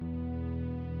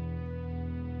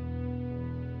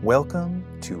Welcome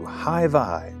to High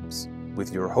Vibes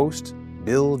with your host,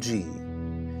 Bill G.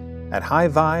 At High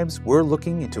Vibes, we're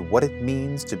looking into what it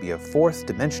means to be a fourth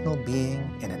dimensional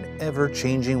being in an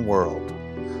ever-changing world.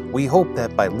 We hope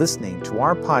that by listening to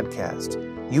our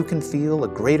podcast, you can feel a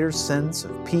greater sense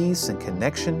of peace and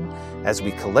connection as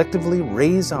we collectively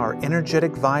raise our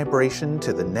energetic vibration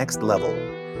to the next level.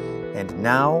 And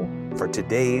now for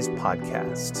today's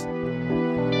podcast.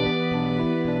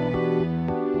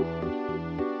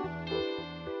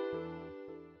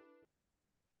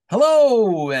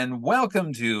 Hello and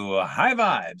welcome to High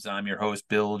Vibes. I'm your host,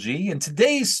 Bill G, and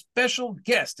today's special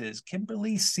guest is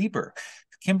Kimberly Seiper.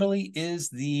 Kimberly is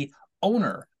the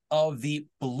owner of the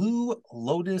Blue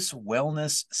Lotus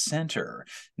Wellness Center.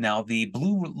 Now, the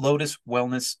Blue Lotus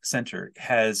Wellness Center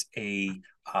has a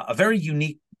very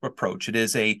unique approach. It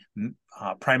is a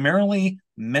primarily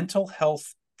mental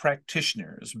health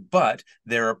practitioners, but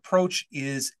their approach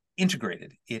is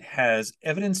integrated. It has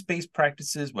evidence-based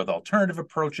practices with alternative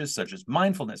approaches such as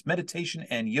mindfulness, meditation,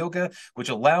 and yoga, which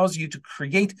allows you to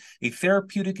create a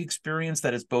therapeutic experience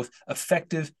that is both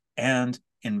effective and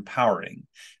empowering.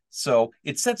 So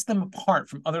it sets them apart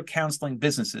from other counseling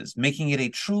businesses, making it a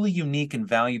truly unique and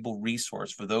valuable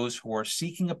resource for those who are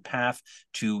seeking a path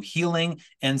to healing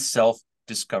and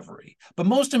self-discovery. But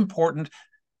most important,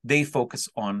 they focus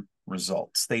on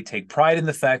results. They take pride in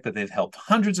the fact that they've helped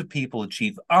hundreds of people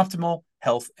achieve optimal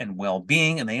health and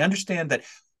well-being, and they understand that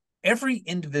every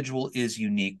individual is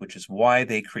unique, which is why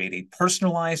they create a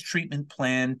personalized treatment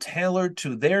plan tailored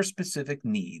to their specific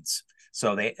needs.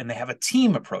 So they have a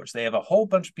team approach. They have a whole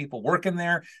bunch of people working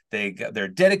there. They're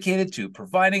dedicated to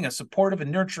providing a supportive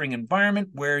and nurturing environment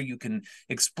where you can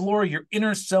explore your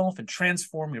inner self and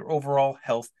transform your overall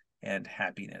health and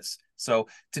happiness. So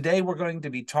today we're going to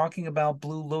be talking about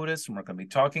Blue Lotus, and we're going to be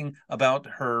talking about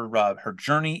her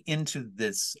journey into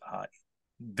this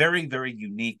very, very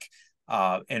unique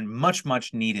and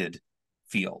much needed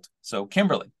field. So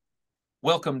Kimberly,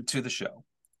 welcome to the show.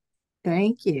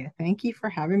 Thank you. Thank you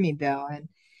for having me, Bill,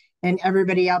 and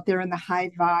everybody out there in the High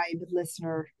Vibe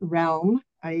listener realm.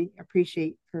 I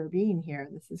appreciate for being here.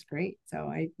 This is great. So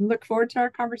I look forward to our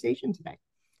conversation today.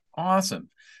 Awesome.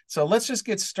 So let's just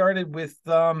get started with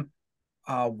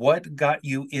what got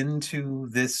you into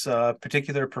this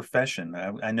particular profession.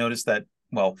 I noticed that,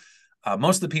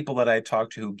 most of the people that I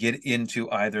talk to who get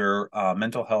into either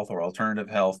mental health or alternative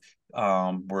health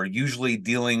were usually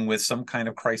dealing with some kind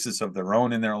of crisis of their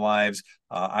own in their lives.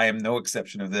 I am no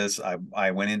exception of this.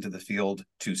 I went into the field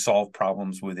to solve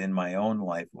problems within my own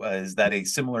life. Is that a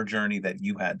similar journey that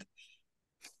you had?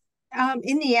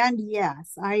 In the end,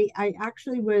 yes. I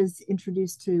actually was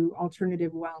introduced to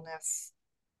alternative wellness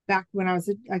back when I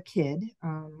was a kid.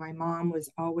 My mom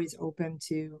was always open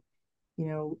to,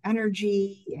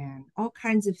 energy and all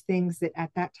kinds of things that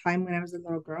at that time when I was a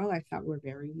little girl, I thought were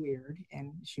very weird.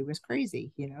 And she was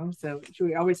crazy, So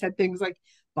she always had things like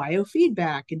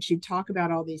biofeedback, and she'd talk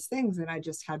about all these things, and I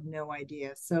just had no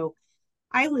idea. So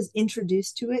I was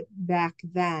introduced to it back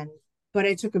then, but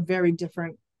I took a very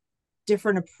different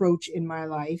approach in my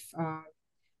life.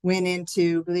 Went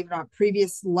into, believe it or not,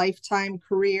 previous lifetime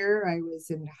career. I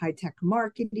was in high-tech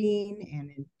marketing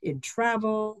and in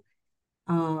travel.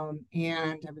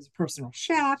 And I was a personal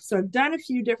chef. So I've done a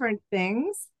few different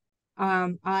things.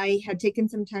 I had taken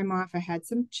some time off. I had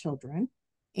some children.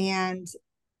 And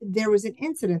there was an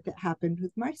incident that happened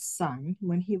with my son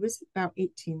when he was about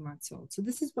 18 months old. So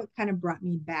this is what kind of brought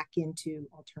me back into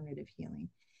alternative healing.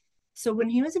 So when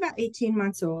he was about 18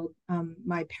 months old,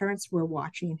 my parents were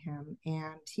watching him,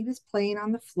 and he was playing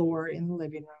on the floor in the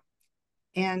living room,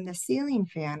 and the ceiling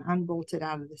fan unbolted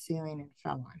out of the ceiling and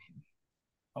fell on him.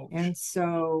 Oh. And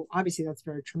so obviously that's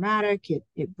very traumatic.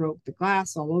 It broke the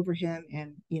glass all over him,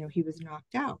 and he was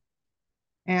knocked out.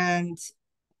 And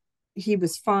he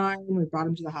was fine. We brought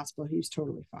him to the hospital. He was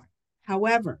totally fine.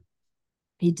 However,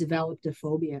 he developed a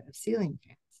phobia of ceiling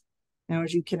fans. Now,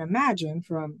 as you can imagine,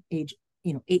 from age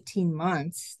 18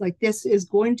 months, like, this is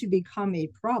going to become a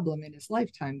problem in his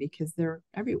lifetime because they're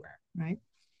everywhere, right?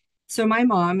 So my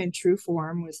mom, in true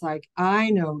form, was like,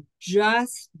 I know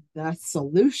just the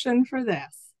solution for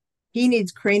this. He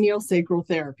needs cranial sacral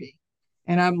therapy.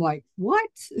 And I'm like, what?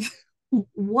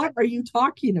 What are you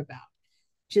talking about?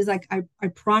 She's like, I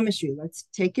promise you, let's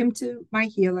take him to my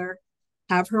healer,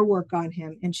 have her work on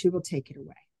him, and she will take it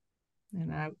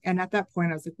away. And at that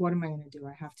point, I was like, what am I going to do?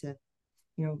 I have to,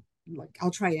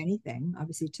 I'll try anything,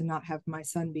 obviously, to not have my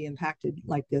son be impacted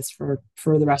like this for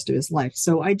the rest of his life.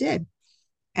 So I did.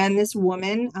 And this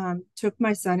woman took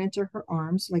my son into her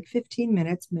arms, like 15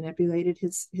 minutes, manipulated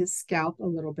his scalp a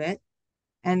little bit.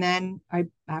 And then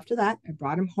after that, I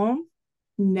brought him home,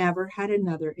 never had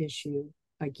another issue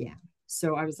again.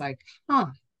 So I was like, huh,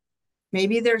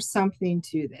 maybe there's something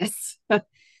to this.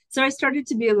 So I started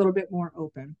to be a little bit more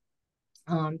open,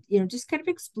 just kind of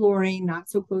exploring, not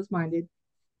so close minded.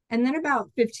 And then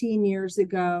about 15 years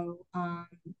ago,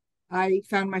 I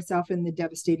found myself in the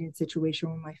devastating situation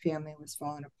when my family was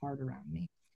falling apart around me.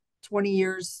 20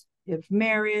 years of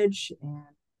marriage and,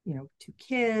 2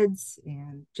 kids,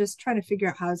 and just trying to figure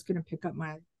out how I was going to pick up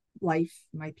my life,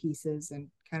 my pieces, and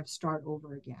kind of start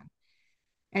over again.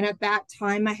 And at that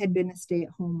time, I had been a stay at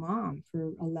home mom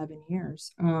for 11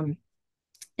 years.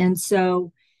 And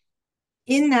so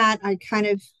in that,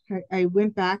 I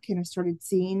went back and I started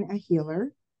seeing a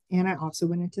healer, and I also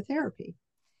went into therapy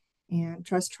and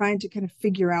just trying to kind of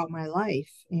figure out my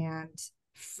life. And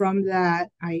from that,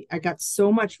 I got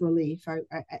so much relief. I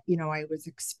was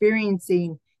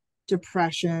experiencing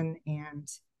depression and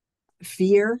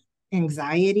fear,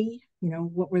 anxiety,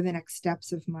 what were the next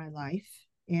steps of my life.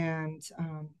 And,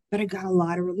 but I got a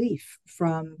lot of relief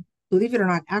from, believe it or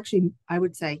not, actually, I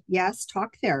would say, yes,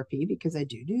 talk therapy, because I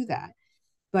do that,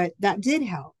 but that did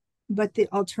help. But the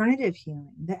alternative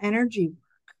healing, the energy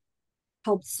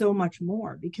helped so much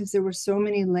more, because there were so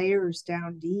many layers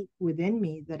down deep within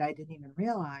me that I didn't even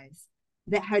realize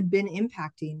that had been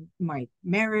impacting my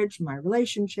marriage, my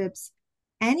relationships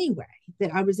anyway,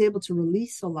 that I was able to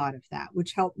release a lot of that,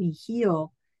 which helped me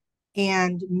heal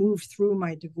and move through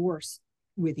my divorce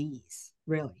with ease,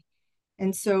 really.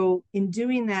 And so, in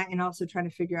doing that, and also trying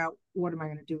to figure out what am I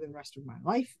going to do with the rest of my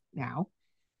life now,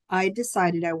 I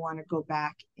decided I want to go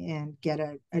back and get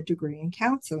a degree in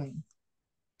counseling.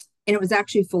 And it was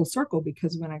actually full circle,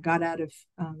 because when I got out of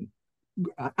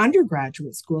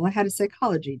undergraduate school, I had a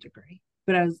psychology degree.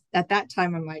 But I was at that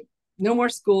time, I'm like, no more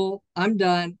school. I'm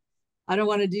done. I don't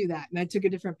want to do that. And I took a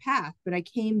different path, but I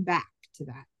came back to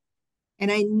that.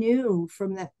 And I knew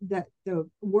from that the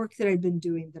work that I'd been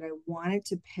doing that I wanted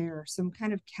to pair some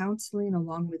kind of counseling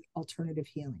along with alternative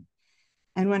healing.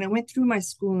 And when I went through my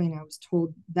schooling, I was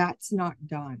told that's not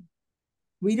done.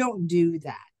 We don't do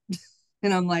that.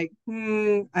 And I'm like,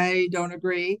 I don't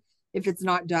agree. If it's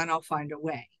not done, I'll find a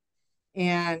way.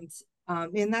 And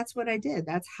that's what I did.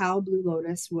 That's how Blue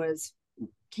Lotus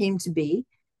came to be.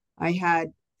 I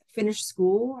had finished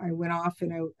school. I went off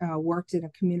and I worked in a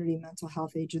community mental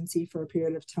health agency for a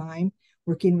period of time,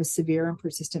 working with severe and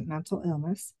persistent mental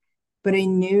illness. But I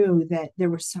knew that there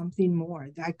was something more,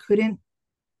 that I couldn't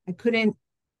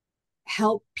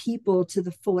help people to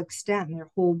the full extent, their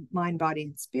whole mind, body,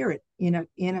 and spirit in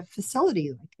a facility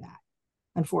like that.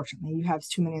 Unfortunately, you have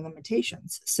too many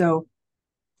limitations. So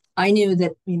I knew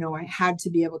that, I had to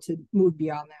be able to move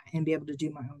beyond that and be able to do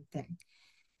my own thing.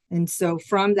 And so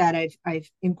from that,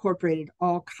 I've incorporated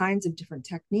all kinds of different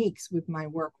techniques with my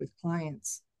work with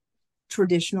clients.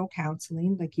 Traditional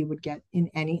counseling, like you would get in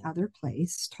any other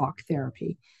place, talk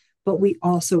therapy, but we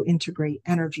also integrate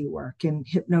energy work and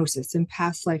hypnosis and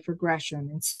past life regression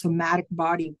and somatic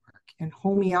body work and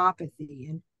homeopathy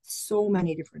and so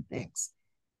many different things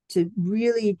to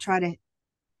really try to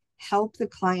help the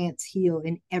clients heal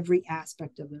in every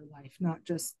aspect of their life, not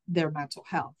just their mental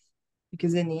health,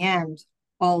 because in the end,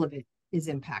 all of it is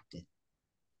impacted.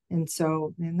 And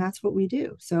that's what we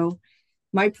do. So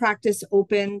my practice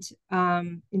opened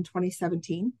in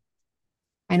 2017,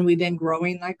 and we've been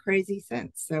growing like crazy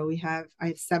since. So I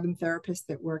have 7 therapists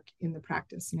that work in the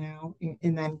practice now,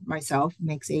 and then myself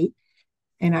makes 8,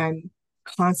 and I'm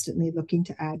constantly looking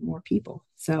to add more people.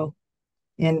 So,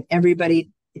 and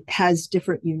everybody has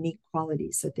different unique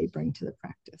qualities that they bring to the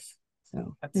practice.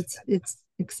 So it's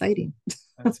exciting.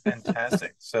 That's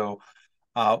fantastic. So,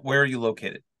 where are you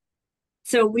located?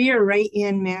 So we are right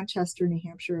in Manchester, New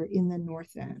Hampshire, in the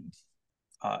North End.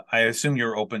 I assume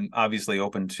you're obviously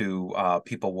open to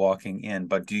people walking in,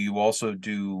 but do you also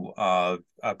do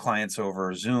clients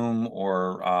over Zoom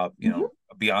or Mm-hmm.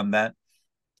 beyond that?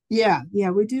 Yeah,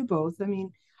 we do both. I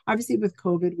mean, obviously with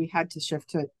COVID, we had to shift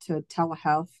to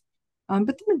telehealth.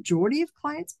 But the majority of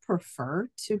clients prefer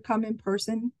to come in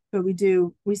person, but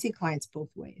we see clients both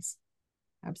ways.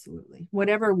 Absolutely.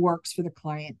 Whatever works for the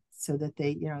client so that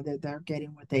they're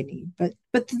getting what they need. But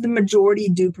the majority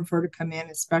do prefer to come in,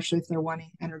 especially if they're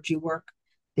wanting energy work.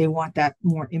 They want that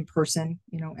more in person,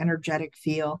 energetic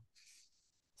feel.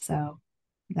 So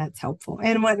that's helpful.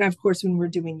 And of course, when we're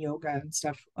doing yoga and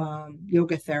stuff,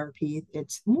 yoga therapy,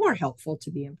 it's more helpful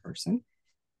to be in person,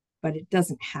 but it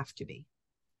doesn't have to be.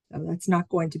 So that's not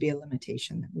going to be a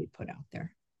limitation that we put out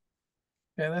there.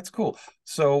 Yeah, that's cool.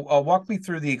 So walk me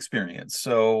through the experience.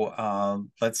 So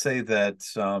let's say that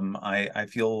I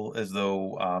feel as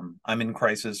though I'm in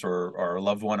crisis, or a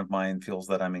loved one of mine feels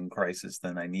that I'm in crisis,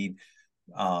 then I need,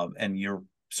 and you're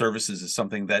services is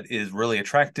something that is really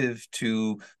attractive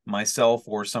to myself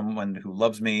or someone who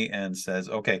loves me and says,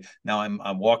 okay, now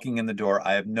I'm walking in the door.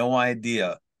 I have no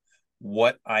idea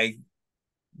what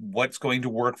what's going to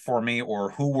work for me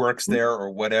or who works there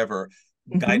or whatever.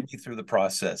 Mm-hmm. Guide me through the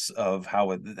process of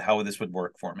how this would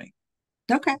work for me.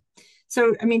 Okay.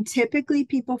 So, I mean, typically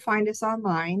people find us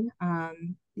online.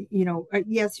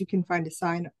 Yes, you can find a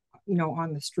sign,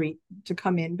 on the street to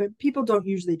come in, but people don't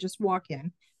usually just walk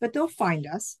in, but they'll find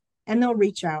us and they'll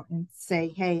reach out and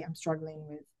say, hey, I'm struggling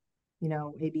with,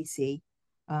 ABC,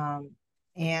 um,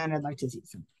 and I'd like to see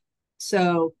some.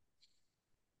 So,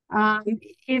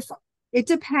 if it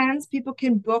depends, people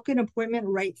can book an appointment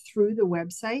right through the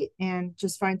website and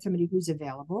just find somebody who's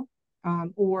available.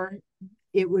 Or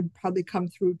it would probably come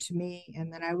through to me,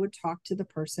 and then I would talk to the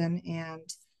person and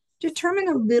determine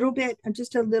a little bit,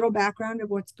 just a little background of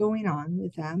what's going on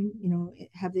with them.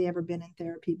 Have they ever been in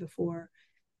therapy before?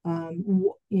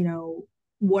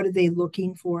 What are they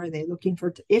looking for? Are they looking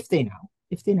for, if they know?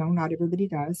 If they know, not everybody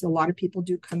does. A lot of people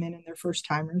do come in and they're first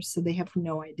timers, so they have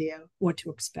no idea what to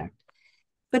expect.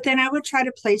 But then I would try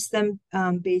to place them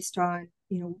based on,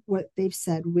 what they've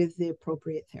said with the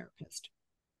appropriate therapist.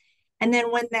 And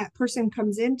then when that person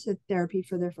comes into therapy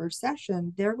for their first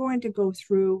session, they're going to go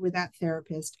through with that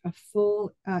therapist a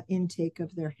full intake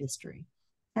of their history.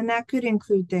 And that could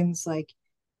include things like,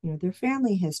 their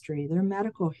family history, their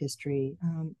medical history,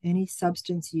 any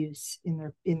substance use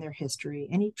in their history,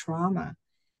 any trauma.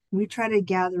 We try to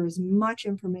gather as much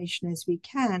information as we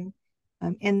can,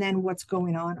 and then what's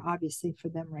going on, obviously, for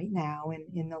them right now and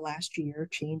in the last year,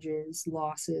 changes,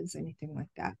 losses, anything like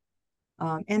that.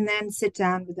 And then sit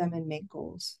down with them and make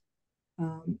goals.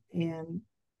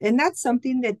 And that's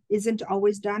something that isn't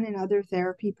always done in other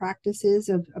therapy practices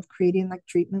of creating like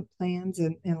treatment plans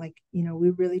and like, we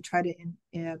really try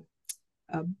to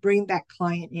bring that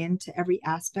client into every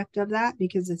aspect of that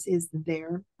because this is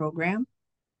their program.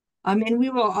 And we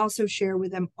will also share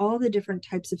with them all the different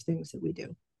types of things that we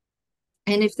do.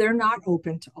 And if they're not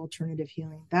open to alternative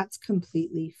healing, that's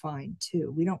completely fine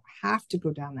too. We don't have to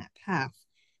go down that path.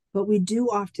 But we do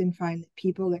often find that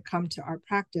people that come to our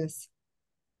practice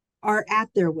are at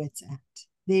their wits' end.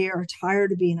 They are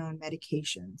tired of being on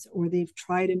medications, or they've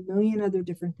tried a million other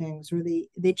different things, or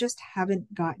they just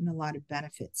haven't gotten a lot of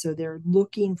benefit. So they're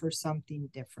looking for something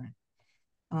different.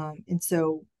 And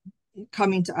so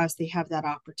coming to us, they have that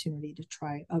opportunity to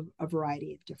try a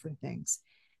variety of different things.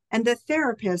 And the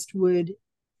therapist would,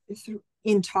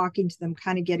 in talking to them,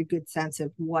 kind of get a good sense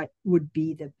of what would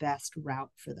be the best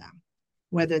route for them,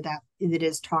 whether that it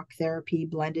is talk therapy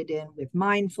blended in with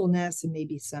mindfulness and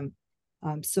maybe some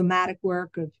somatic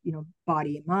work of,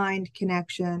 body and mind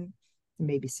connection, and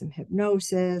maybe some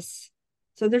hypnosis.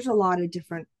 So there's a lot of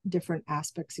different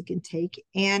aspects it can take,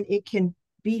 and it can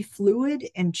be fluid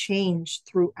and change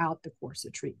throughout the course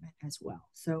of treatment as well.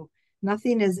 So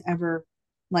nothing is ever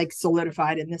like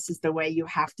solidified and this is the way you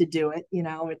have to do it.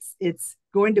 It's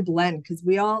going to blend because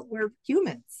we're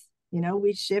humans.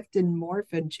 We shift and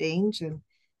morph and change, and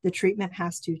the treatment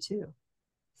has to too.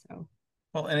 So,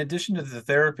 Well, in addition to the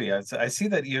therapy, I see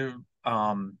that you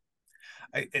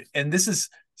and this is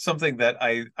something that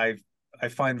I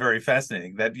find very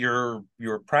fascinating, that your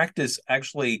practice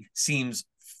actually seems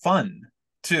fun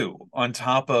too, on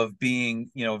top of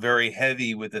being, very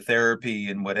heavy with the therapy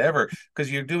and whatever, because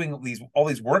you're doing all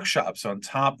these workshops on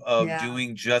top of yeah.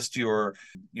 doing just your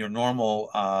normal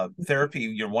therapy,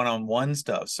 your one-on-one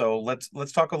stuff. So let's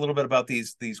talk a little bit about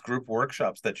these group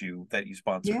workshops that you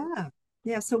sponsor. Yeah.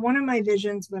 Yeah. So one of my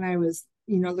visions when I was,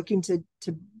 looking to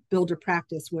build a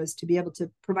practice was to be able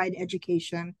to provide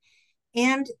education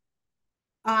and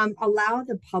allow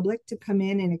the public to come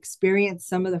in and experience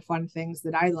some of the fun things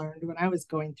that I learned when I was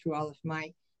going through all of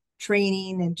my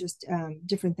training and just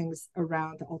different things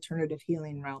around the alternative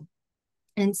healing realm.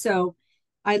 And so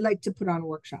I'd like to put on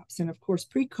workshops. And of course,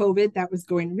 pre COVID, that was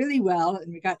going really well.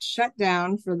 And we got shut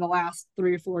down for the last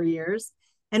 3 or 4 years.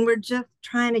 And we're just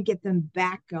trying to get them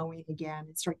back going again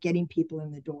and start getting people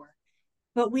in the door.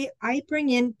 But I bring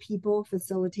in people,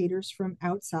 facilitators from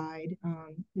outside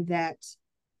that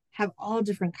have all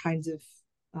different kinds of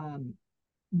um,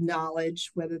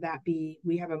 knowledge, whether that be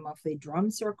we have a monthly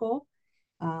drum circle,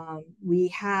 we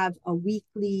have a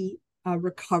weekly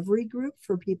recovery group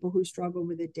for people who struggle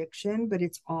with addiction, but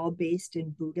it's all based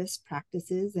in Buddhist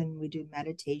practices, and we do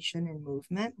meditation and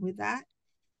movement with that.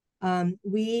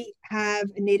 We have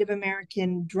a Native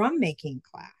American drum making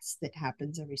class that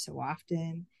happens every so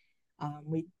often. I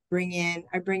bring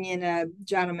in a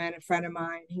gentleman, a friend of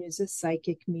mine, who's a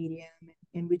psychic medium,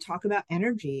 and we talk about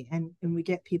energy and we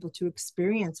get people to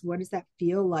experience what does that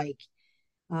feel like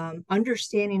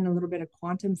understanding a little bit of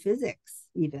quantum physics,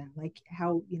 even like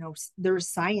how, there's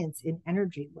science in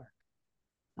energy work.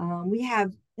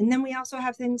 And then we also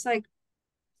have things like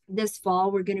this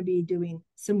fall, we're going to be doing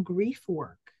some grief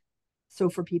work. So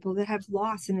for people that have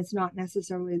loss, and it's not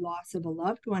necessarily loss of a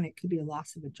loved one, it could be a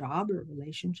loss of a job or a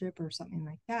relationship or something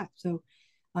like that. So,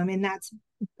 and that's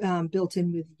built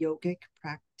in with yogic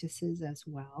practices as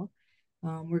well.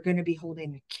 We're going to be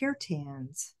holding a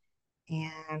kirtans,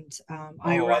 and I Oh,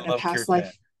 I run a love past kirtan.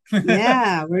 life.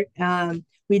 Yeah,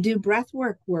 we do breath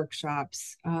work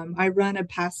workshops. I run a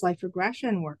past life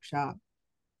regression workshop.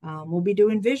 We'll be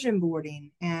doing vision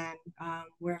boarding, and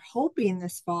we're hoping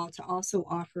this fall to also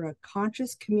offer a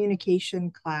conscious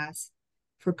communication class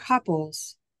for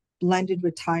couples blended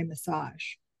with Thai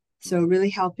massage. So really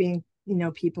helping,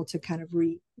 people to kind of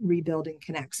rebuild and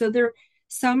connect. So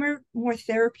some are more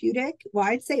therapeutic. Well,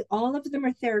 I'd say all of them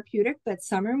are therapeutic, but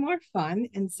some are more fun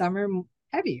and some are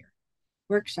heavier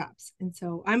workshops. And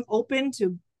so I'm open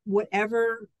to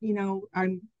whatever,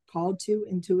 I'm called to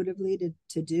intuitively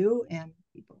to do, and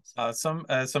people. So.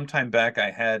 Some time back,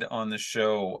 I had on the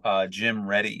show Jim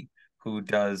Reddy, who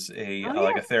does a Oh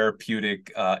like yeah, a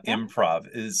therapeutic yeah. improv.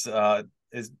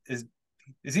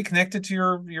 Is he connected to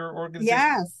your organization?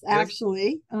 Yes, Yes.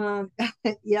 actually.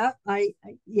 Yeah,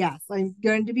 yes, I'm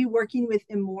going to be working with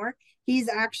him more. He's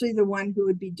actually the one who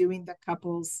would be doing the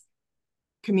couples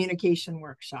communication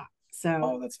workshop. So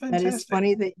Oh, that's that is fantastic.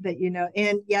 funny that you know.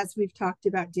 And yes, we've talked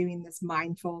about doing this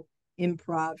mindful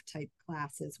improv type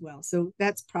class as well. So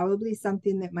that's probably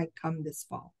something that might come this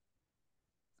fall.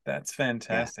 That's Yeah.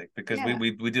 fantastic because we Yeah.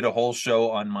 we we did a whole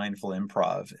show on mindful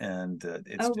improv, and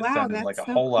it's Oh just wow, sounded like that's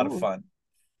a so whole lot of cool. fun.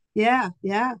 Yeah,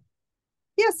 yeah.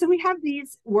 Yeah, so we have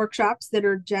these workshops that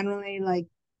are generally like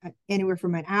anywhere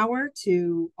from an hour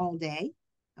to all day.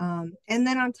 And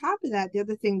then on top of that, the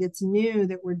other thing that's new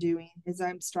that we're doing is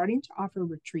I'm starting to offer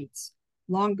retreats,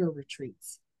 longer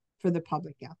retreats for the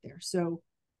public out there. So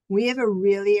we have a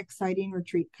really exciting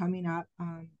retreat coming up.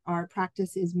 Our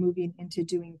practice is moving into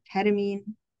doing ketamine,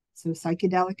 so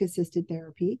psychedelic assisted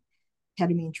therapy,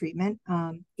 ketamine treatment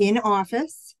in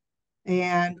office.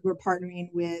 And we're partnering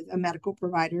with a medical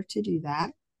provider to do that.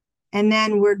 And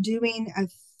then we're doing a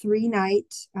 3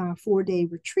 night, 4 day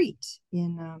retreat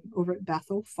in over at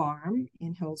Bethel Farm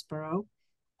in Hillsboro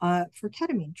for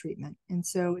ketamine treatment. And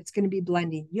so it's going to be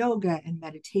blending yoga and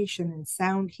meditation and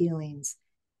sound healings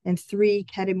and 3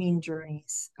 ketamine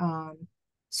journeys.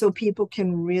 So people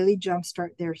can really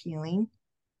jumpstart their healing.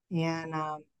 And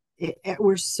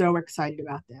we're so excited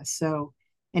about this. So,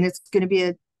 and it's going to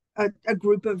be a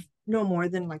group of no more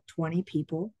than like 20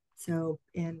 people. So,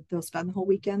 and they'll spend the whole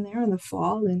weekend there in the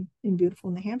fall in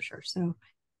beautiful New Hampshire.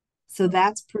 So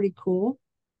that's pretty cool.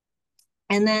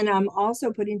 And then I'm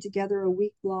also putting together a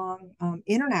week long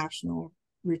international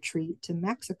retreat to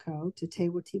Mexico to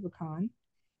Teotihuacan.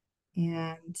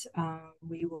 And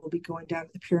we will be going down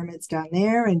to the pyramids down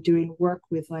there and doing work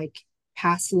with like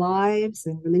past lives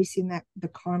and releasing the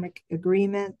karmic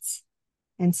agreements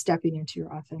and stepping into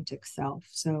your authentic self.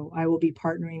 So I will be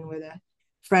partnering with a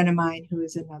friend of mine who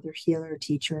is another healer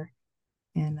teacher,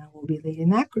 and I will be leading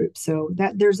that group. So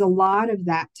that there's a lot of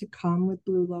that to come with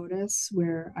Blue Lotus,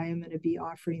 where I am going to be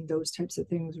offering those types of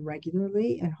things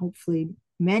regularly, and hopefully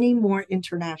many more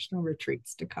international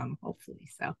retreats to come. Hopefully,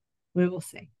 so we will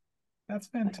see. That's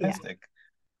But yeah, fantastic.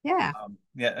 yeah.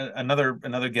 Yeah,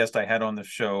 another guest I had on the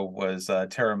show was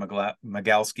Tara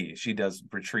Magalski. She does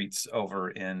retreats over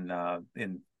in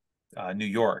New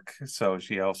York, so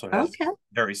she also has Okay.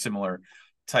 very similar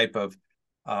type of.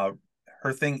 Uh,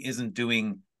 Her thing isn't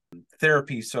doing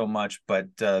therapy so much, but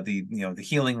the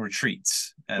healing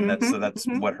retreats, and that's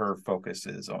Mm-hmm. what her focus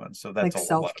is on. So that's Like a lot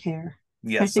self of, care.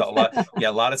 yes, a lot, yeah,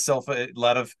 a lot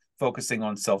of focusing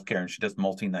on self-care, and she does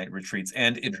multi-night retreats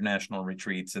and international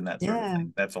retreats and that sort of Yeah,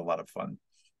 thing. That's a lot of fun.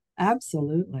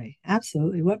 absolutely.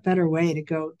 Absolutely. What better way to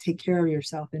go take care of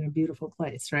yourself in a beautiful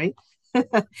place, right?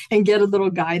 And get a little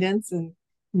guidance and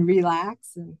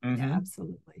relax. And yeah, Mm-hmm.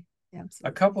 absolutely. A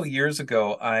Absolutely. couple years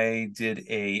ago, I did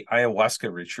a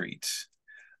ayahuasca retreat.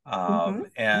 Mm-hmm.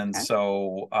 And Okay.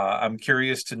 so I'm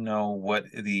curious to know what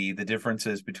the difference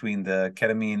is between the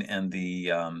ketamine and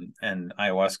the and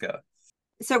ayahuasca.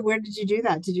 So where did you do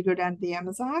that? Did you go down to the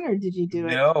Amazon or did you do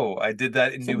it No, I did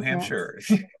that in New somewhere else? Hampshire.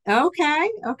 Okay.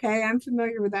 Okay. I'm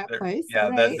familiar with that They're, place. All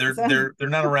yeah, that right. they're So they're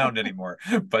not around anymore.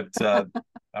 But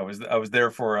I was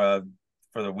there for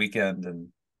the weekend, and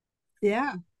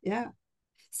yeah, yeah.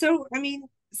 So, I mean,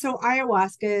 so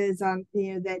ayahuasca is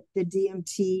that the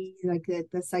DMT, like the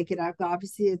psychedelic,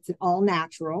 obviously it's all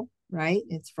natural, right?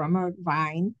 It's from a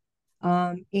vine.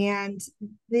 And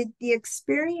the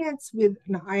experience with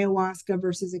an ayahuasca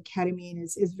versus a ketamine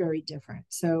is very different.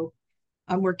 So,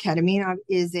 where ketamine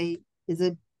is a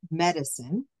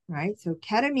medicine, right? So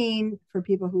ketamine, for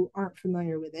people who aren't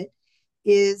familiar with it,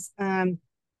 is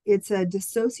it's a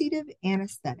dissociative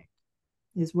anesthetic,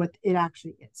 is what it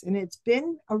actually is, and it's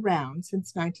been around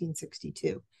since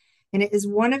 1962, and it is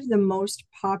one of the most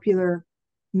popular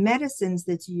medicines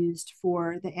that's used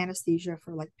for the anesthesia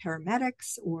for like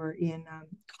paramedics or in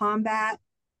combat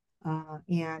and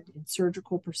in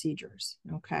surgical procedures.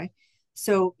 Okay.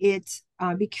 So it's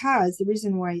because the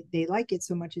reason why they like it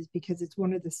so much is because it's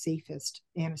one of the safest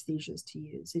anesthesias to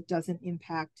use. It doesn't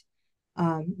impact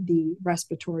the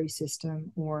respiratory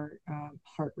system or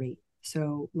heart rate.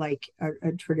 So, like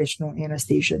a traditional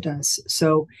anesthesia does.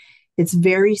 So, it's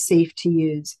very safe to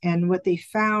use. And what they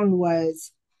found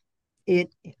was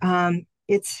it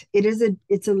it's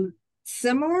a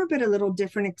similar but a little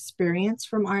different experience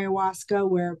from ayahuasca,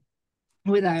 where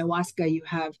with ayahuasca you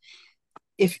have,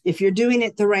 if you're doing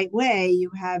it the right way, you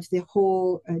have the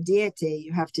whole diete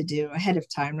you have to do ahead of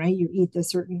time, right? You eat the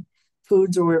certain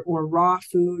foods or raw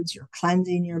foods. You're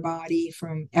cleansing your body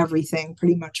from everything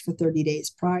pretty much for 30 days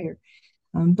prior.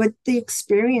 But the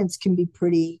experience can be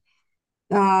pretty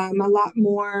a lot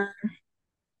more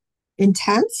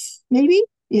intense, maybe,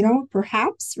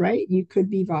 perhaps, right? You could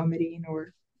be vomiting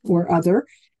or other.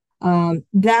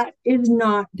 That is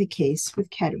not the case with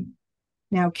ketamine.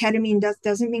 Now, ketamine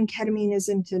doesn't mean ketamine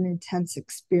isn't an intense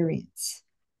experience.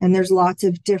 And there's lots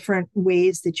of different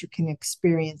ways that you can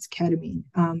experience ketamine.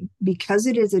 Because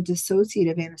it is a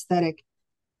dissociative anesthetic,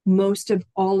 most of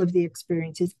all of the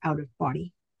experience is out of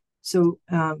body. So,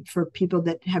 for people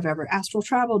that have ever astral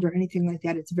traveled or anything like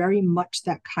that, it's very much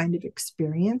that kind of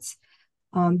experience.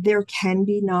 There can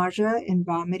be nausea and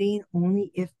vomiting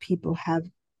only if people have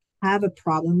a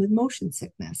problem with motion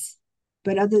sickness.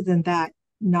 But other than that,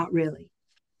 not really.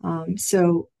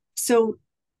 So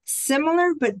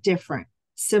similar but different.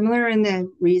 Similar in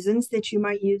the reasons that you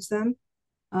might use them,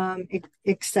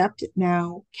 except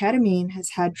now ketamine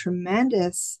has had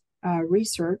tremendous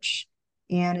research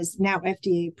and is now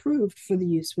FDA approved for the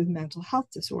use with mental health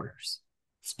disorders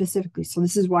specifically. So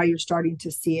this is why you're starting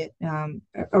to see it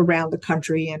around the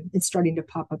country, and it's starting to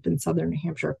pop up in southern New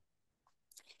Hampshire.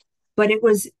 But it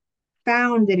was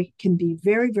found that it can be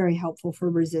very, very helpful for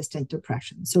resistant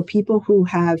depression. So people who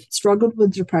have struggled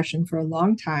with depression for a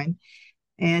long time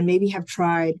and maybe have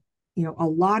tried, a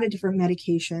lot of different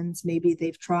medications. Maybe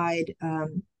they've tried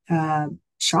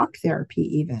shock therapy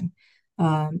even,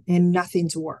 and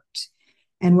nothing's worked.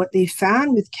 And what they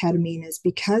found with ketamine is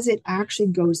because it actually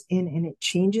goes in and it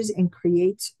changes and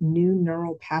creates new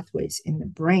neural pathways in the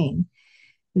brain,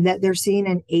 that they're seeing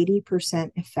an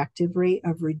 80% effective rate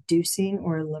of reducing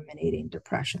or eliminating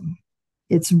depression.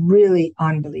 It's really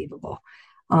unbelievable.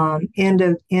 And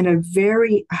a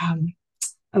very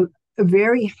a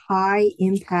very high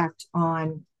impact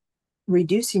on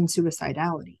reducing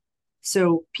suicidality.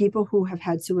 So people who have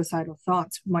had suicidal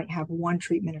thoughts might have one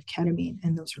treatment of ketamine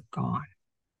and those are gone.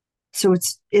 So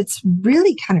it's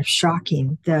really kind of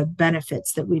shocking, the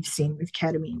benefits that we've seen with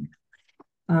ketamine.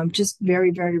 Just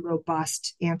very, very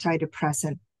robust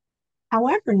antidepressant.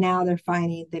 However, now they're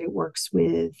finding that it works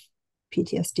with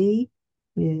PTSD,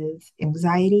 with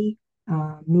anxiety,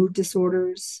 mood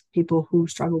disorders, people who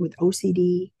struggle with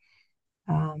OCD,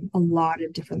 a lot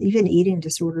of different, even eating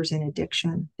disorders and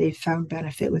addiction. They've found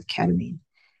benefit with ketamine.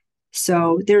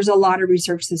 So there's a lot of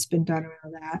research that's been done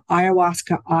around that.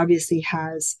 Ayahuasca obviously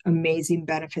has amazing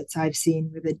benefits I've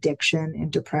seen with addiction and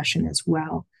depression as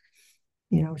well.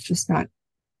 It's just not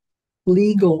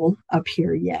legal up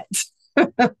here yet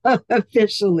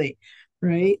officially,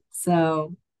 right?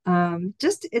 So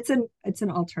just it's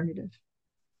an alternative.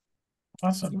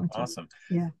 Awesome. Awesome.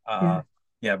 Yeah. Uh,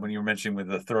 yeah, when you were mentioning with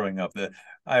the throwing up, the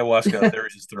ayahuasca, there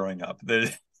is just throwing up.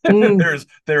 There's Mm,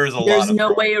 there is a lot there's of no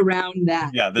throwing. way around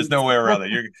that. Yeah, there's no way around it.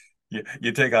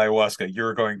 You take ayahuasca,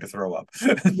 you're going to throw up.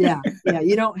 Yeah,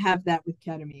 you don't have that with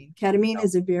ketamine. Ketamine No.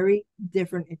 is a very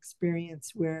different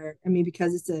experience where, I mean,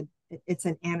 because it's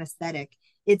an anesthetic,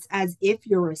 it's as if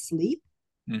you're asleep,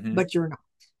 Hmm. but you're not.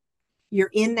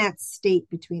 You're in that state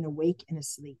between awake and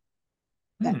asleep,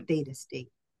 that Hmm. theta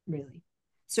state, really.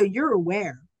 So you're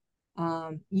aware.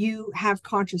 You have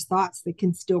conscious thoughts that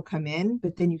can still come in,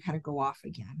 but then you kind of go off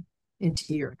again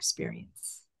into your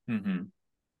experience. Hmm.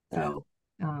 So,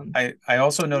 I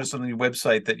also yeah. noticed on the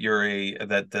website that you're a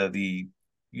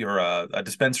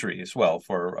dispensary as well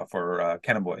for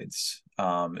cannabinoids.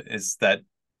 Is that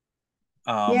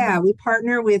Yeah, um we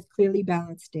partner with Clearly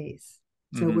Balanced Days.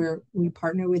 So mhm. we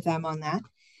partner with them on that.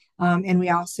 And we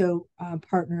also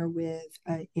partner with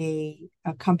a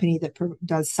company that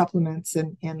does supplements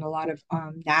and a lot of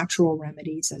natural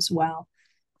remedies as well.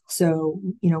 So,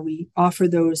 we offer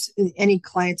those. Any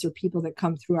clients or people that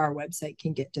come through our website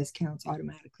can get discounts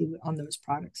automatically on those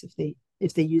products if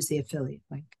they use the affiliate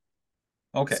link.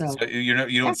 Okay, So, so you yeah.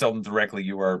 don't sell them directly.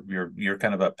 You're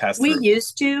kind of a pass We through.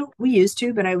 used to, we used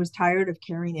to, but I was tired of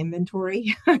carrying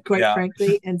inventory, quite Yeah.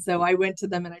 frankly. And so I went to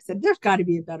them and I said, there's got to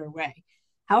be a better way.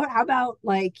 How about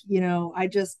like, I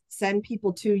just send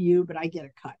people to you, but I get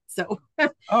a cut. So,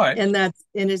 All right. and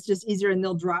it's just easier and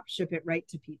they'll drop ship it right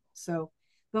to people. So,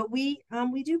 but we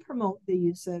do promote the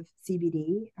use of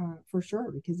CBD for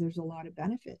sure, because there's a lot of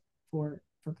benefit for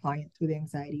clients with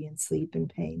anxiety and sleep and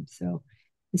pain. So,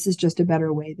 this is just a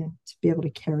better way than to be able to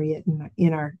carry it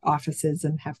in our offices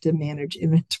and have to manage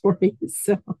inventory.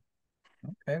 So,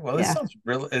 Okay. Well, this yeah. sounds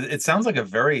real. It sounds like a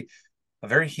very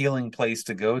healing place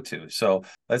to go to. So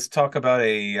let's talk about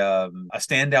a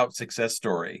standout success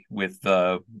story with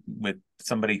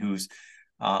somebody who's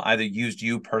either used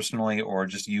you personally or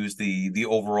just used the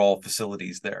overall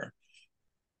facilities there.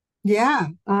 Yeah.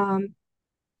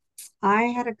 I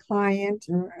had a client,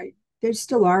 there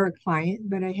still are a client,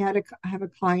 but I have a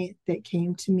client that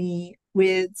came to me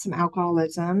with some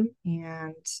alcoholism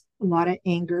and a lot of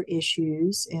anger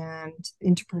issues and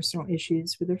interpersonal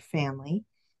issues with their family.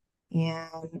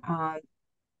 And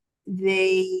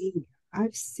they,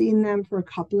 I've seen them for a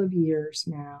couple of years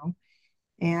now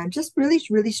and just really,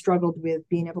 really struggled with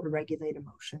being able to regulate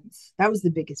emotions. That was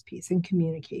the biggest piece in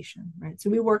communication, right?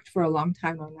 So we worked for a long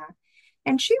time on that.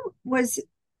 And she was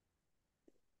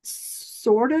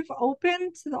sort of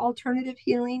open to the alternative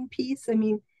healing piece. I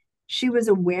mean, she was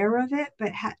aware of it,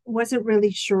 but wasn't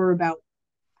really sure about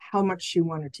how much she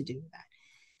wanted to do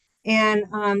that.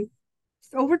 And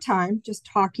over time, just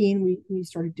talking, we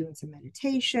started doing some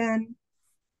meditation.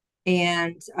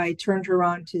 And I turned her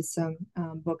on to some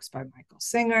books by Michael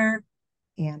Singer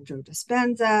and Joe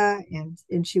Dispenza,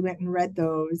 and she went and read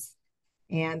those,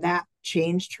 and that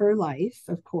changed her life,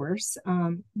 of course.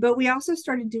 But we also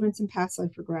started doing some past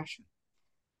life regression,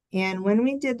 and when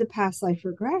we did the past life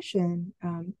regression,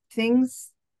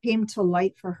 things came to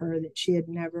light for her that she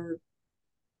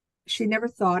never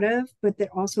thought of, but that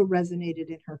also resonated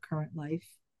in her current life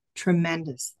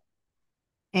tremendously.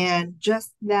 And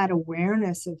just that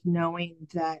awareness of knowing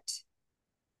that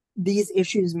these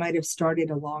issues might have started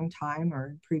a long time or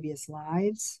in previous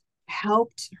lives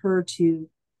helped her to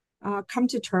come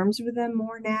to terms with them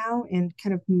more now and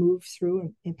kind of move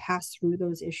through and pass through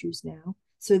those issues now.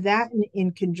 So that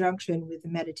in conjunction with the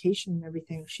meditation and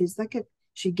everything,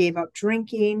 she gave up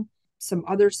drinking, some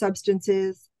other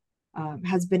substances,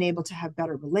 has been able to have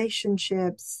better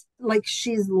relationships. Like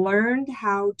she's learned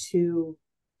how to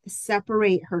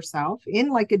separate herself in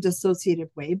like a dissociative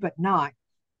way, but not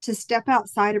to step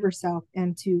outside of herself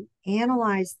and to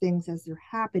analyze things as they're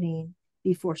happening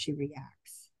before she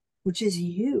reacts, which is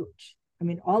huge. I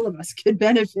mean, all of us could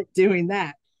benefit doing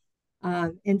that.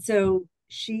 And so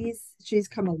she's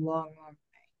come a long, long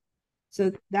way.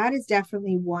 So that is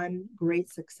definitely one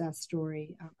great success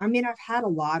story. I mean, I've had a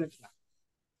lot of them.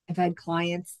 I've had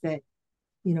clients that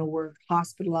were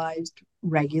hospitalized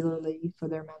regularly for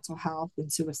their mental health and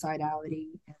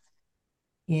suicidality, and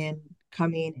in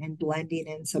coming and blending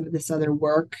in some of this other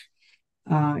work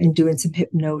and doing some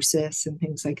hypnosis and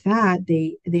things like that.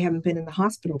 They haven't been in the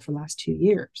hospital for the last 2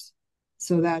 years,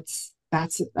 so that's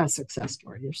a success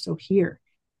story. They're still here,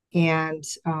 and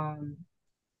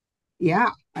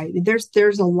yeah,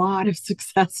 there's a lot of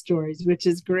success stories, which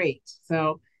is great.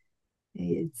 So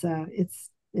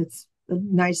it's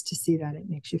nice to see that. It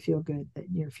makes you feel good that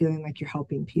you're feeling like you're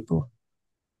helping people.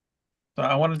 So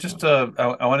I want to So, just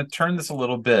I want to turn this a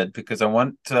little bit because I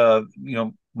want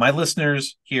my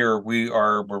listeners here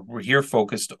we're here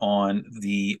focused on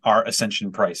the our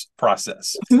ascension price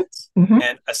process. mhm, mhm,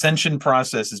 And ascension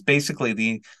process is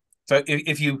basically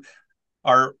if you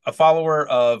are a follower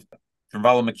of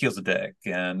Vala Melchizedek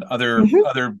and mhm.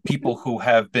 other people who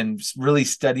have been really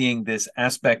studying this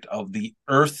aspect of the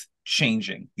earth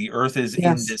changing. The earth is in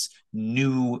Yes, this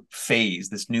new phase,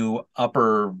 this new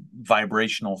upper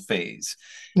vibrational phase.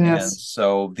 And yes.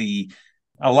 so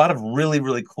a lot of really,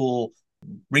 really cool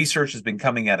research has been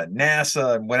coming out of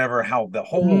NASA and whatever, how the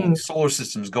whole Mm, solar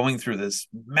system is going through this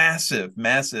massive,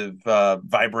 massive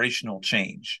vibrational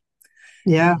change.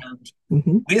 yeah. And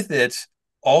Hmm. with it,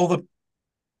 all the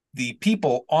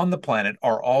people on the planet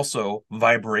are also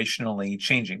vibrationally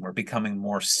changing. We're becoming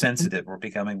more sensitive. We're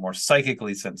becoming more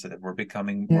psychically sensitive. We're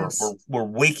Yes.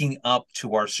 waking up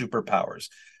to our superpowers.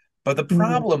 But the Mm,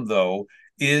 problem, though,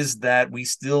 is that we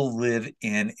still live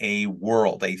in a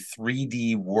world, a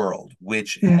 3D world,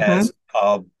 which Mm-hmm. has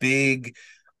a big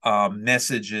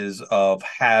messages of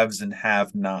haves and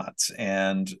have-nots,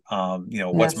 and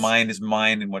what's Yes. mine is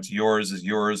mine, and what's yours is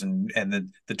yours, and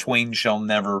the twain shall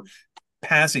never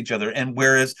pass each other. And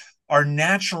whereas our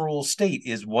natural state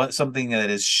is what something that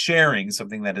is sharing,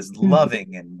 something that is Mm-hmm.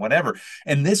 loving, and whatever.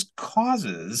 And this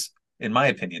causes, in my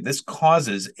opinion, this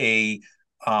causes a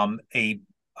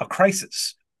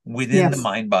crisis within the Yes.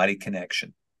 mind body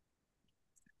connection.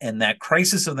 And that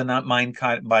crisis of the not mind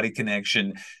body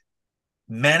connection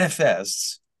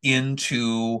manifests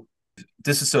into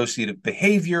dissociative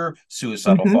behavior,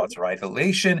 suicidal Mm-hmm. thoughts or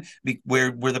isolation,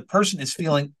 where the person is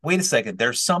feeling, wait a second,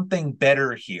 there's something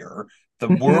better here. The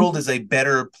Mm-hmm. world is a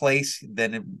better place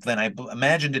than I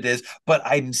imagined it is, but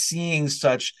I'm seeing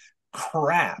such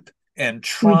crap and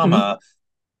Mm-hmm. trauma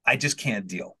I just can't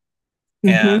deal.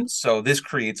 And Mm-hmm. so this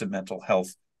creates a mental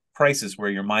health crisis where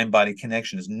your mind body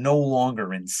connection is no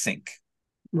longer in sync.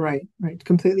 Right. Right.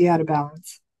 Completely out of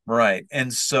balance. Right.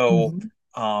 And so,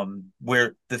 Mm-hmm.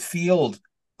 where the field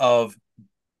of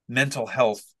mental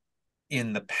health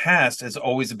in the past has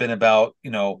always been about,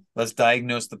 let's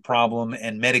diagnose the problem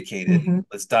and medicate it. Mm-hmm.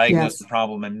 Let's diagnose the Yes.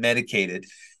 problem and medicate it.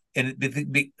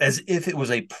 And as if it was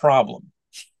a problem.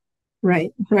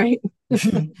 Right. Right.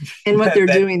 And what that, they're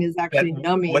that, doing is that actually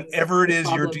numbing whatever it the is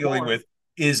you're problem dealing more. with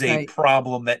is a Right.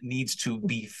 problem that needs to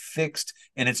be fixed,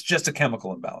 and it's just a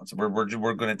chemical imbalance. We're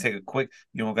going to take a quick,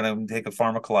 we're going to take a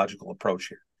pharmacological approach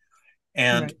here.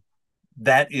 And Right.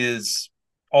 that is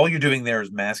all you're doing there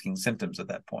is masking symptoms at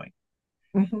that point.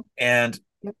 Mm-hmm. And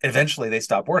Yep. eventually they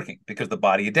stop working because the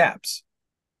body adapts.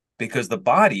 Because the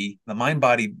body, the mind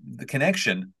body, the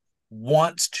connection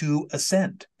wants to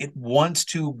ascend. It wants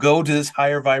to go to this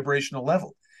higher vibrational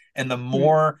level. And the Right.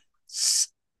 more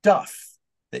stuff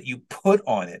that you put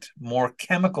on it, more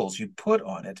chemicals you put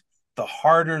on it, the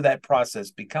harder that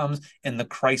process becomes, and the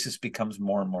crisis becomes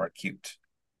more and more acute.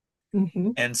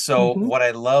 Mm-hmm. And so, Mm-hmm. what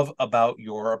I love about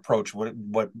your approach, what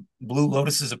Blue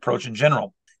Lotus's approach in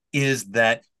general, is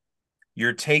that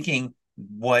you're taking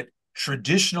what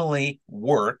traditionally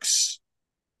works,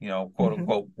 quote Mm-hmm.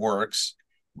 unquote, works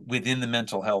within the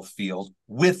mental health field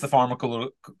with the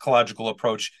pharmacological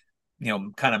approach,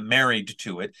 kind of married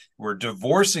to it. We're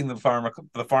divorcing the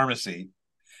pharmacy,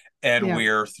 and Yeah.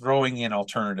 we're throwing in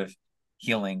alternative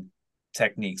healing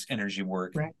techniques, energy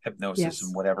work, Right. hypnosis, and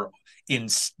Yes. whatever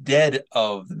instead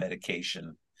of the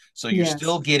medication. So you're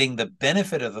still Yes. getting the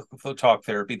benefit of the talk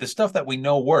therapy, the stuff that we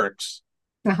know works,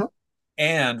 Uh-huh.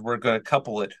 and we're going to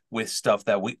couple it with stuff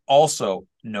that we also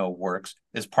know works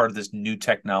as part of this new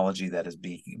technology that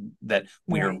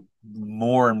we are Right.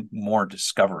 more and more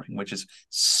discovering, which is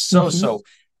Mm-hmm. so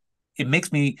it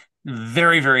makes me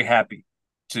very, very happy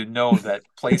to know that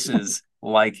places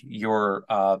like your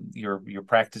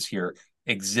practice here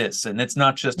exists, and it's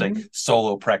not just a Right.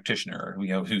 solo practitioner,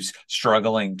 who's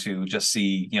struggling to just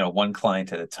see, one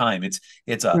client at a time.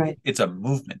 Right. It's a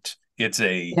movement.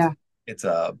 Yeah. It's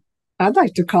a I'd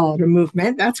like to call it a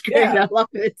movement. That's great. Yeah. I love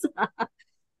it.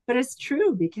 But it's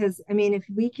true because I mean, if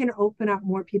we can open up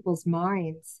more people's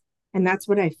minds, and that's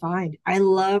what I find. I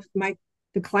love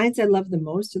the clients I love the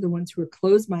most are the ones who are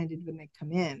closed-minded when they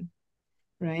come in,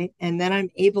 right? And then I'm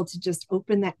able to just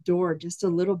open that door just a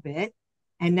little bit.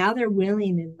 And now they're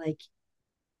willing and like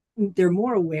they're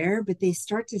more aware, but they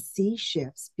start to see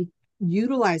shifts,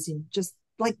 utilizing just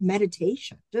like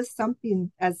meditation, just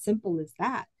something as simple as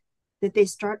that, that they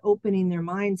start opening their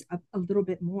minds up a little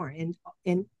bit more. And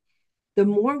the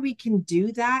more we can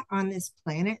do that on this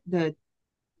planet, the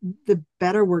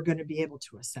better we're going to be able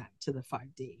to ascend to the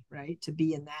 5D, right? To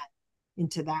be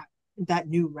into that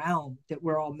new realm that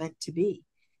we're all meant to be.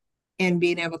 And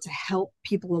being able to help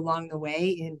people along the way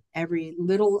in every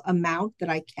little amount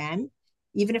that I can,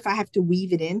 even if I have to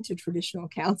weave it into traditional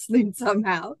counseling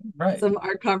somehow, Right. some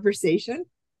our conversation,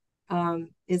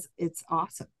 is it's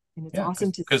awesome. And it's Yeah,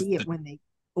 awesome to because see it when they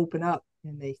open up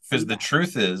and they see the that.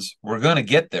 truth is we're going to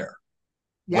get there.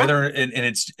 Yeah. Whether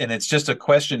it's just a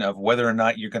question of whether or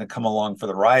not you're going to come along for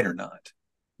the ride or not.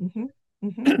 Mm-hmm.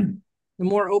 Mm-hmm. The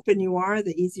more open you are,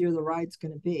 the easier the ride's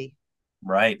going to be.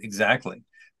 Right, exactly.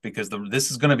 Because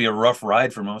this is going to be a rough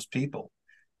ride for most people.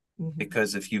 Mm-hmm.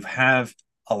 Because if you have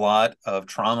a lot of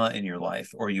trauma in your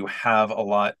life, or you have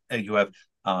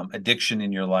addiction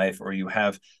in your life, or you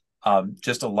have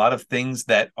just a lot of things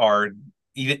that are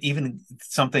even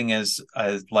something as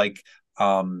like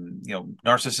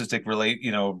narcissistic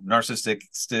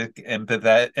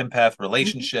empath Mm-hmm.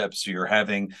 relationships. You're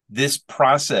having this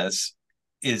process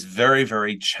is very,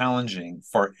 very challenging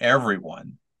for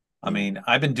everyone. I mean,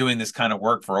 I've been doing this kind of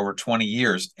work for over 20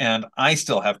 years and I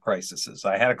still have crises.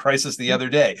 I had a crisis the other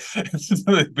day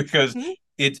because Mm-hmm.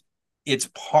 it's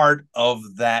part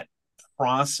of that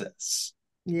process.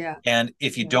 Yeah. And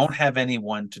if you Yes. don't have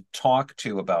anyone to talk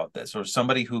to about this or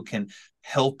somebody who can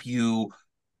help you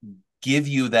give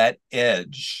you that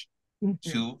edge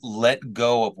Mm-hmm. to let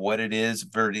go of what it is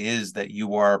that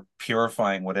you are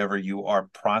purifying, whatever you are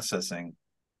processing,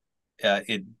 uh,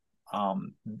 it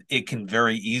it can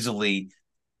very easily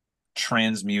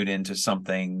transmute into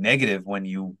something negative when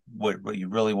you what you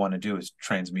really want to do is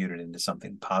transmute it into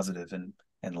something positive and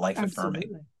life affirming.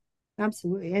 Absolutely.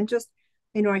 Absolutely. And just,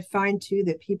 I find too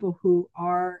that people who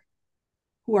are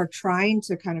trying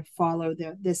to kind of follow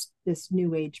this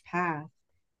new age path,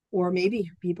 or maybe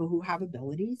people who have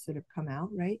abilities that have come out,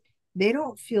 right? They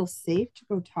don't feel safe to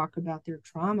go talk about their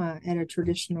trauma at a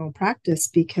traditional practice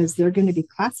because they're going to be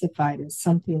classified as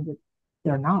something that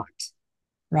they're not,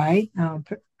 right?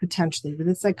 Potentially with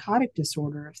a psychotic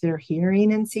disorder if they're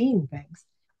hearing and seeing things.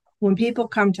 When people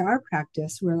come to our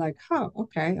practice, we're like, huh,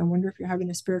 okay, I wonder if you're having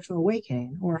a spiritual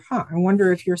awakening, or huh, I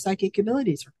wonder if your psychic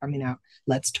abilities are coming out.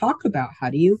 Let's talk about how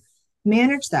do you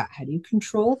manage that? How do you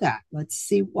control that? Let's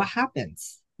see what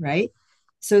happens, right?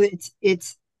 So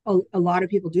it's a lot of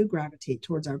people do gravitate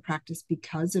towards our practice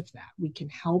because of that. We can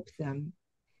help them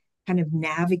kind of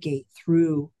navigate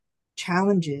through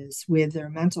challenges with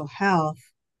their mental health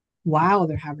while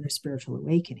they're having a spiritual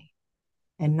awakening,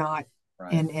 and not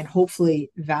Right. and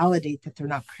hopefully validate that they're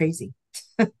not crazy.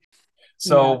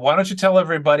 So Yeah. why don't you tell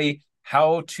everybody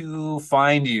how to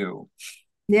find you?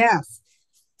 Yes.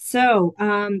 So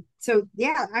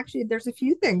yeah, actually there's a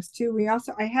few things too.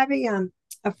 I have a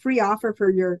free offer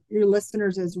for your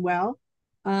listeners as well.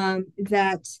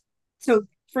 That so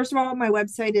first of all, my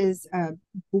website is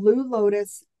blue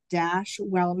lotus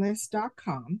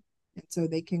wellness.com. And so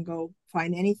they can go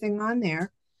find anything on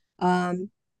there. Um,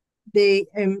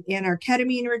 and our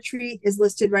ketamine retreat is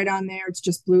listed right on there. It's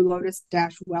just blue lotus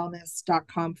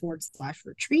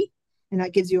wellness.com/retreat. And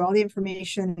that gives you all the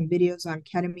information and videos on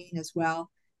ketamine as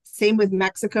well. Same with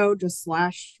Mexico, just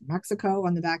 /Mexico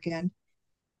on the back end.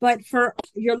 But for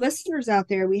your listeners out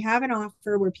there, we have an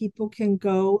offer where people can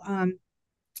go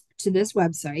to this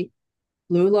website,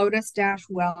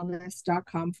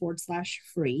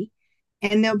 bluelotus-wellness.com/free.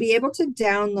 And they'll be able to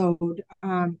download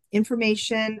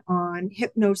information on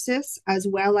hypnosis, as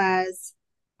well as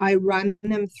I run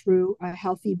them through a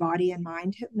healthy body and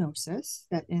mind hypnosis,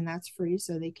 and that's free,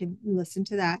 so they can listen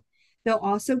to that. They'll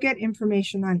also get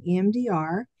information on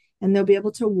EMDR, and they'll be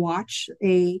able to watch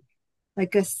a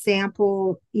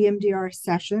sample EMDR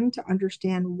session to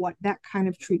understand what that kind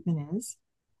of treatment is.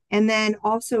 And then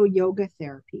also yoga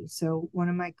therapy. So one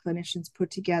of my clinicians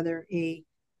put together a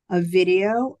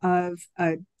video of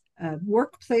a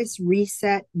workplace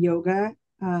reset yoga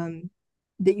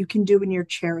that you can do in your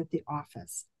chair at the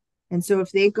office. And so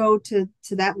if they go to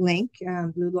that link,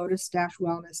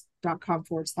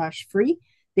 bluelotus-wellness.com/free,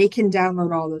 they can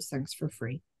download all those things for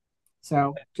free.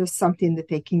 So just something that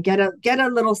they can get a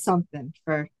little something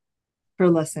for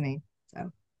listening.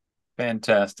 So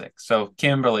Fantastic. So,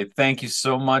 Kimberly, thank you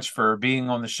so much for being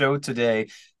on the show today.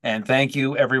 And thank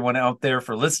you, everyone out there,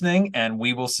 for listening. And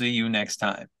we will see you next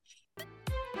time.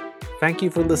 Thank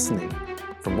you for listening.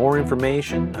 For more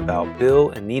information about Bill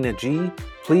and Nina G,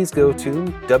 please go to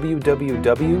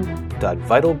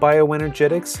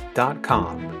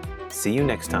www.vitalbioenergetics.com. See you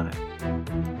next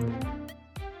time.